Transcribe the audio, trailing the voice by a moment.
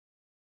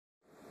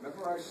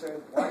remember I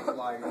said white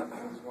light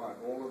is what?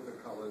 All of the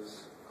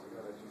colors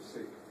that you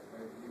see.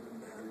 And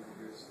even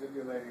you're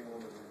stimulating all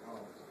of the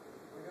colors.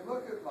 When you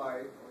look at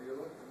light,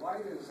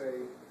 light is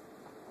a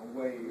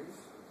wave.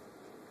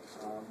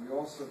 We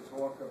also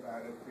talk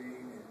about it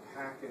being in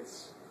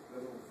packets,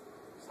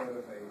 instead of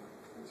a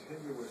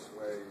continuous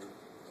wave,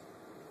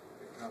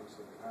 it comes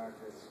in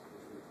packets,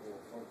 which we call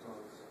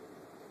photons.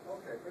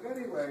 Okay, but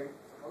anyway,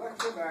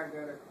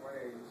 electromagnetic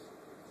waves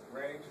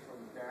range from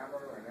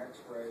gamma and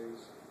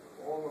X-rays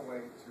all the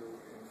way to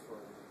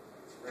infrared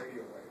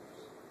radio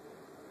waves.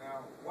 Now,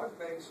 what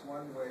makes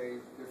one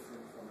wave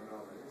different from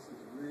another? This is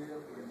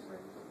real easy.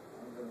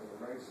 I'm going to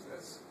erase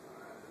this.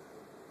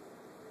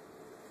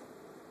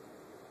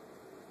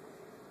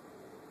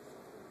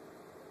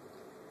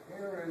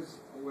 Here is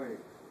a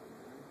wave.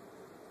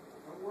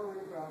 Don't worry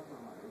about the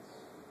heights.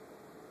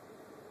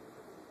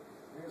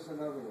 Here's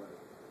another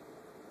wave.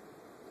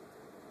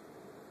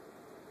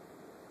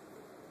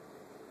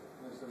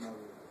 Here's another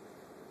wave.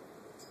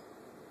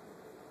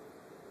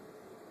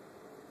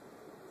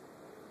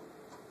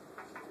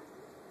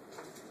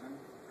 And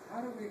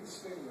how do we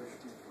distinguish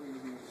between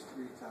these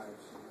three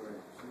types of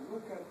waves? You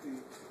look at the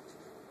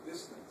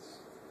distance,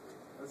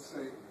 let's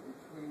say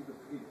between the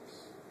peaks.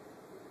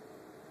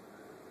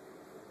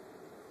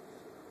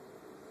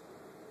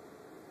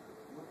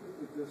 Look at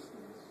the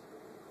distance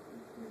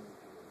between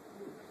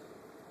peaks.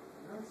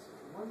 And that's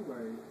one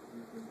way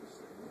you can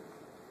distinguish.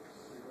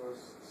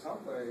 Because some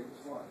waves,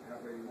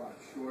 have a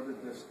shorter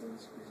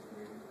distance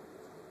between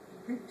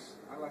peaks.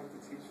 I like to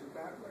teach it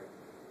that way.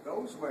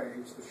 Those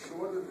waves, the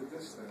shorter the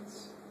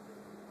distance,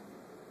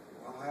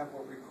 will have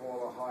what we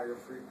call a higher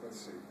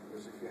frequency.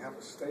 Because if you have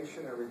a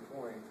stationary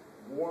point,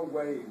 more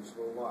waves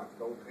will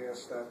go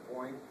past that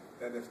point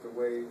than if the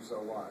waves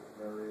are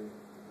very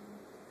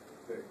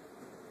big.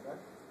 Okay?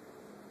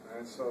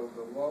 And so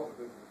the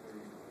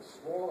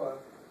smaller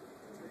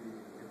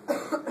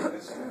the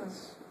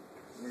distance,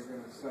 we're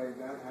going to say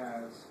that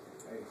has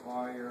a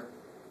higher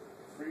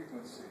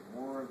frequency,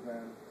 more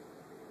than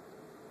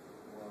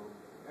will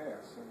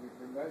pass. And we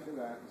can measure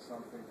that in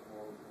something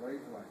called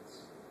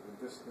wavelengths,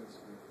 the distance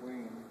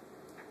between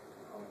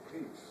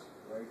peaks.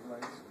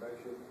 Wavelengths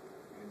measured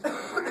in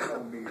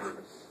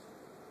nanometers.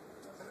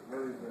 That's a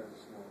very, very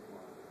small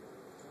one.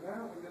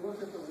 Now, when you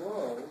look at the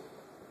world,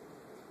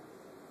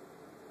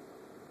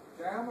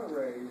 gamma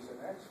rays and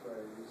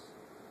X-rays,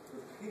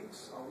 the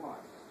peaks are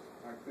like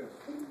this,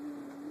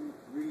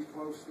 really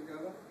close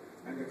together.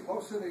 And the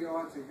closer they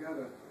are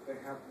together, they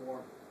have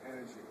more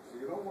energy. So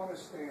you don't want to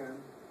stand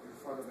in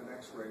front of an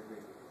X-ray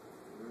beam,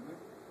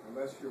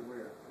 unless you're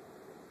where?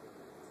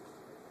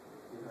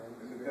 In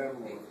the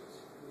dental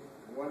office.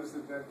 And what is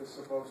the dentist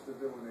supposed to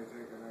do when they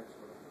take an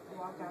X-ray?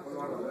 Put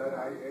on a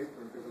lead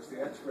apron, because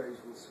the X-rays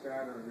will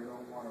scatter and you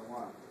don't want to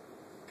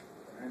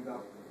end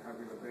up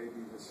having a baby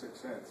with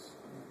 6 heads.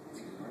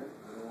 Right?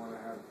 You don't want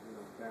to have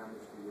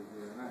damage to your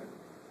DNA.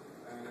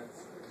 And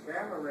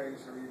gamma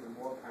rays are even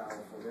more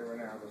powerful. They're in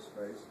outer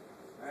space.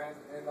 And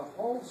in the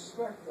whole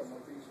spectrum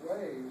of these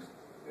waves,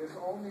 there's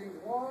only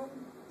one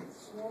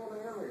small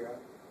area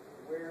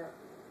where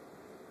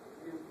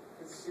you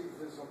can see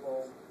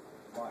visible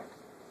light.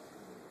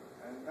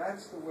 And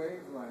that's the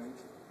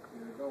wavelength,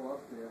 you go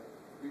up there,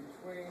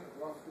 between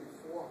roughly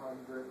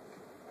 400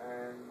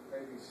 and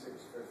maybe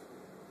 650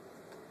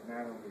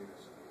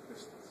 nanometers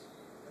distance.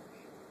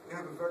 You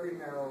have a very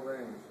narrow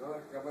range.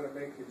 I'm going to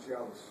make you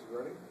jealous. You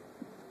ready?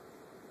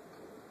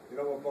 You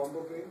know a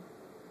bumblebee?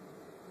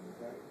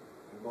 Okay.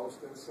 And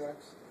most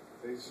insects,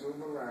 they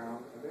zoom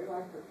around and they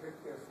like to pick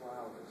their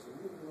flowers. And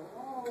you go,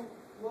 oh,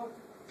 look,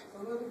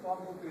 the little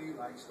bumblebee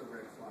likes the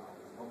red flower.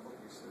 The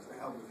bumblebee says, the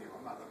hell with you,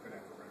 I'm not looking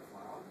at the red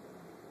flower.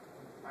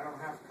 I don't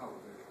have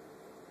color vision.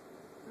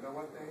 You know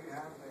what they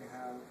have? They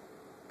have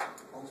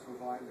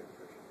ultraviolet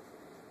vision.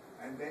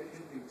 And they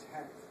can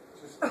detect,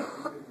 just like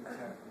we can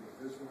detect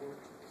the visual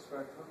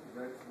spectrum,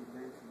 red from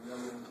green from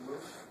yellow and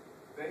blue,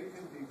 they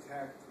can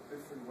detect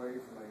different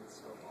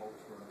wavelengths of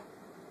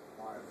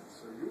ultraviolet.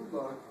 So you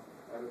look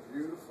at a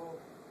beautiful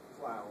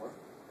flower,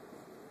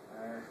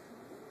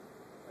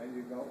 and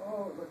you go,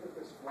 oh, look at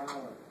this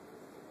flower.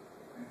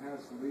 It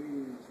has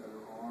leaves that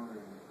are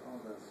orange. Oh,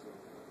 that's so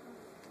cool.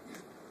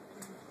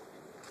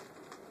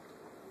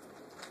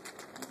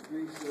 And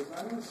Bee says, I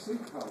don't see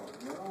color.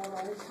 You know what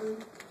I see?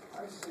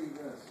 I see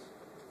this.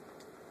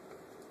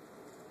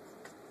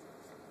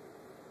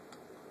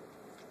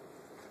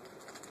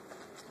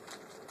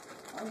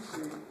 I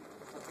see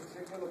a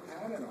particular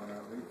pattern on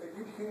our leaf that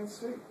you can't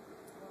see,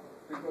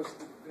 because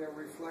they're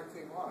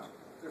reflecting what?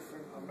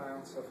 Different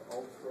amounts of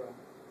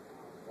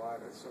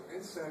ultraviolet. So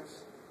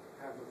insects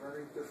have a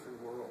very different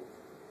world.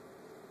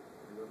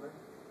 You with me?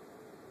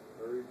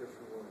 Very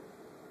different world.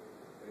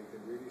 They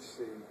can really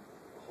see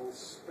a whole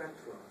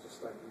spectrum, just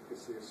like you can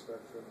see a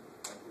spectrum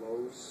of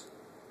lows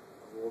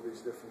of all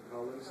these different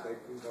colors. They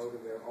can go to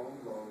their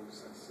own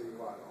lows and see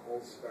what? A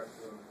whole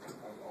spectrum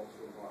of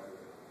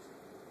ultraviolet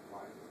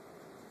light.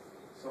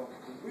 So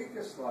the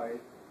weakest light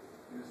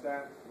is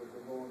that with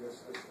the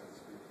longest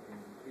distance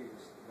between the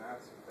peaks. That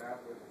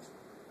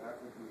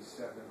would be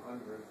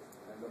 700,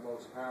 and the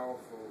most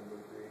powerful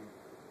would be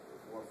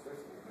 450.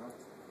 You know,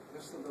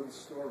 just a little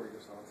story.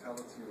 Just I'll tell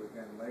it to you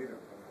again later,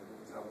 but I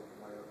didn't tell it to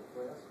my other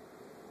class.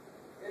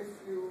 If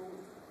you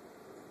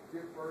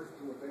give birth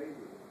to a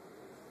baby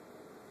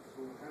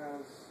who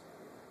has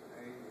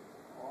a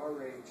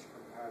RH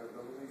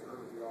compatibility, or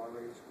the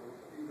RH group,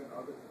 even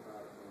other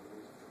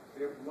compatibilities,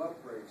 their blood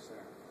breaks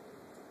down,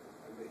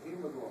 and the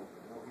hemoglobin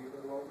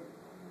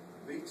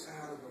leaks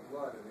out of the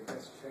blood, and it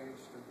gets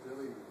changed to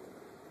bilirubin.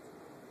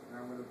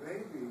 Now, with a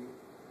baby,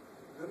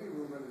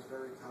 bilirubin is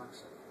very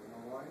toxic. You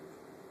know why?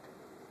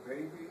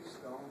 Babies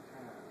don't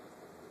have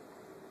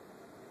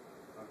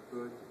a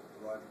good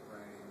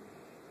blood-brain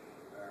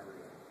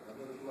barrier.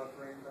 Remember the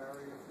blood-brain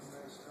barrier from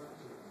last term?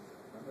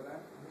 Remember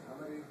that? How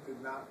many did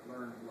not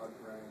learn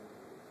blood-brain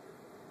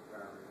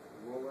barrier?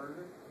 You all learned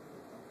it?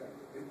 Okay.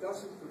 It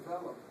doesn't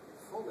develop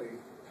fully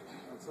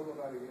until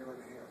about a year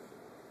and a half.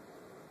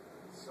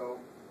 So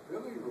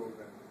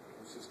bilirubin,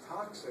 which is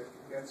toxic,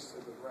 gets to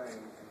the brain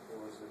and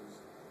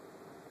causes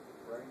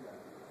brain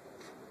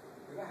damage.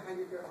 You know how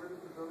you get rid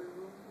of the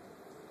bilirubin?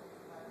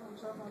 You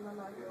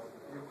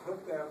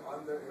put them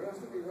under, it has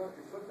to be rough,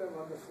 you put them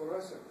under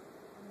fluorescent.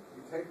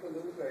 You take the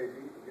little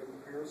baby, you give him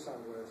a pair of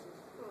sunglasses,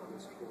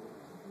 it's cool.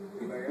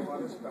 You lay him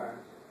on his back,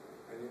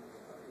 and you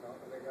know,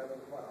 and they got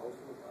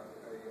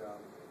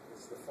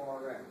it's the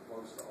far end,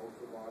 close to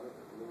ultraviolet,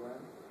 the blue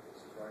end,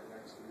 it's right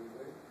next to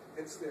UV.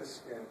 Hits their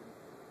skin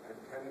and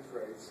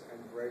penetrates and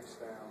breaks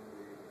down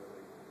the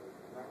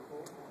isn't that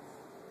cool?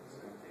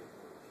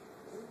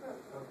 Isn't that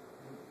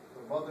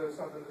the mother or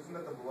something? Isn't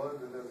that the blood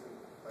that doesn't,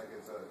 like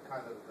it's a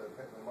kind of the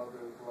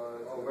mother's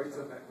blood? Oh, wait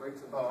till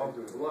I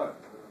do blood.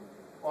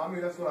 Well, I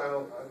mean, that's what I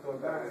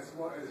thought that. It's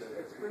more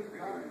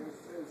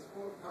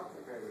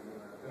complicated than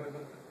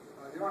that.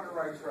 You're on the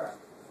right track.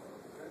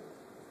 Okay?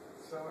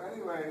 So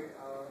anyway,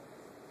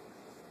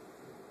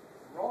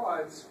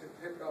 rods can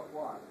pick up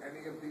what?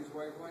 Any of these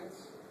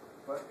wavelengths,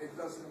 but it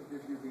doesn't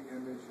give you the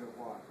image of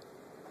what?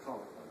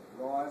 Color.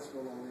 Rods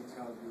will only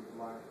tell you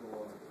black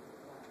or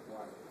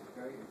white.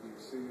 Okay? If you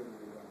see it,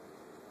 you don't.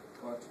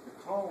 But the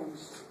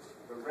cones,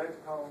 the red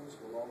cones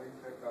will only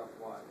pick up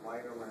what?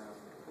 Light around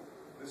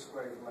this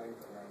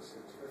wavelength, around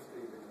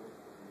 650.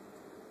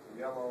 The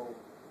yellow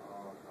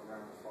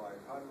around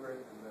 500,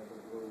 and then the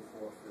blue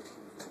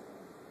 450.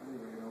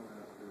 Anyway, you don't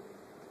have to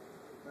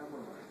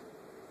memorize it.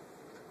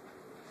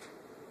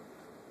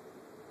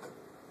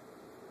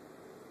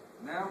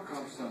 Now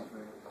comes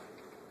something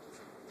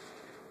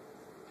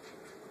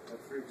that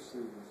freaks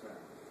students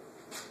out.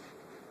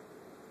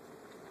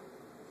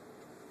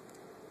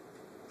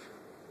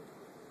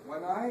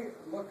 When I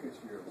look at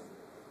you,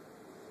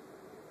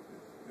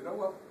 you know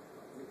what?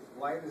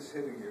 Light is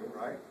hitting you,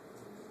 right?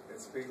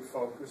 It's being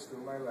focused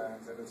through my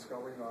lens, and it's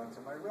going on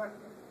to my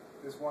retina.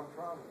 There's one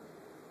problem.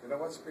 You know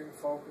what's being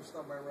focused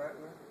on my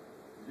retina?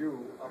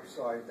 You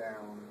upside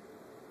down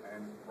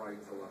and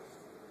right to left.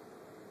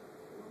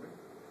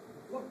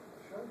 Look,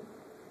 show you.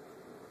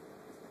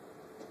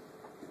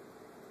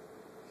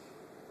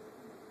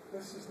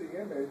 This is the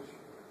image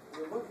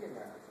you're looking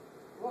at.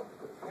 Look,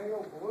 the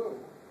pale blue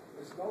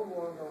is no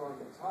longer on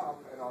the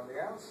top and on the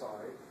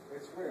outside.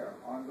 It's where?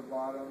 On the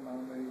bottom,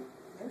 on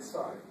the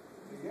inside.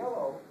 The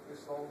yellow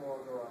is no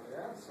longer on the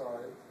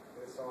outside.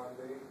 It's on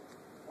the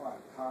what?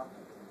 Top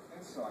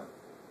inside.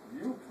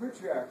 You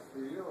project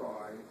through your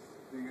eye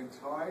the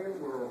entire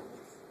world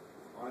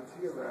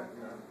onto your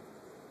retina,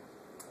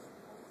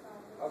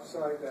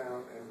 upside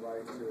down and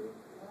right to.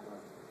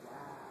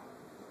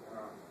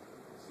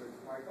 So,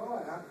 my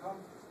God, how come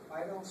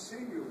I don't see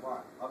you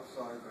what?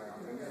 Upside down.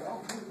 And you know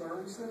who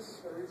learns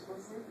this very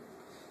quickly?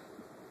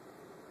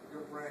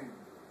 Your brain.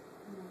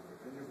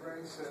 And your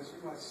brain says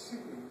you are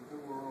seeing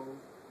the world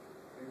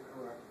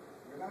incorrectly.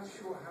 You're not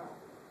sure how.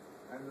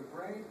 And the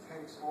brain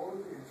takes all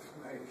of the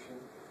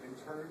information and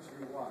turns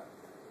you what?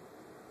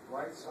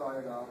 Right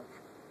side up,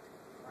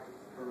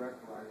 correct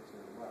right to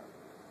left.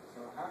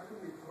 So how can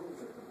we prove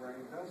that the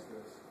brain does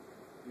this?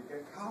 You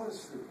get college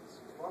students.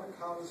 What do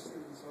college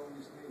students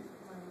always need?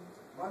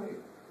 Money.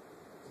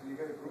 So you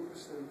get a group of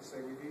students,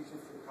 say, we need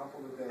you for a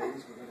couple of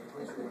days, we're going to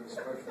put you in a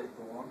special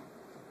dorm,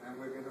 and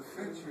we're going to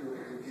fit you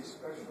with these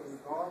special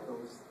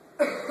goggles,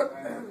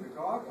 and the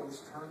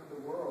goggles turn the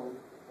world,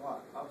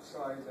 what?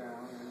 Upside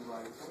down and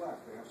right to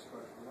left. They have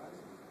special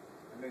lenses.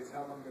 And they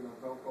tell them, you know,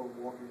 don't go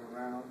walking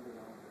around, you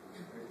know,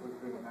 they put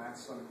big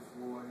mats on the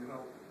floor, you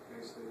know,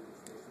 they say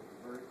it's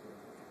very clear.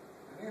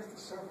 And after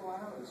several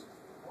hours,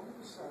 all of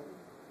a sudden,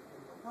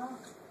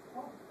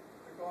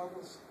 the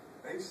goggles,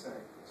 they say,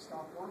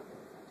 stop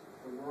working.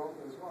 The world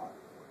is what?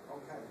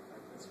 Okay,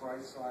 it's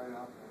right side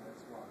up, and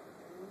it's what?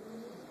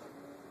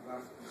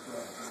 Left is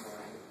left and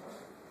right is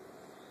right.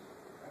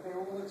 And they're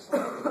all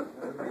excited.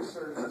 The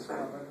researchers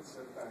come in and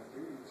said, thank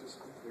you, you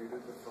just completed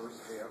the first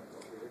half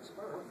of the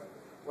experiment.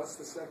 What's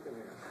the second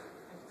half?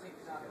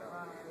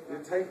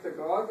 You take the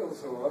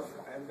goggles off,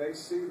 and they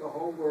see the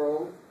whole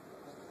world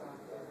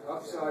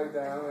upside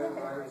down and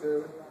right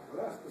to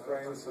left. The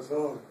brain says,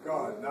 oh,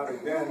 God, not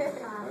again.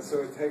 And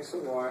so it takes a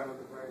while, and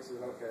the brain says,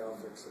 okay, I'll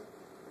fix it.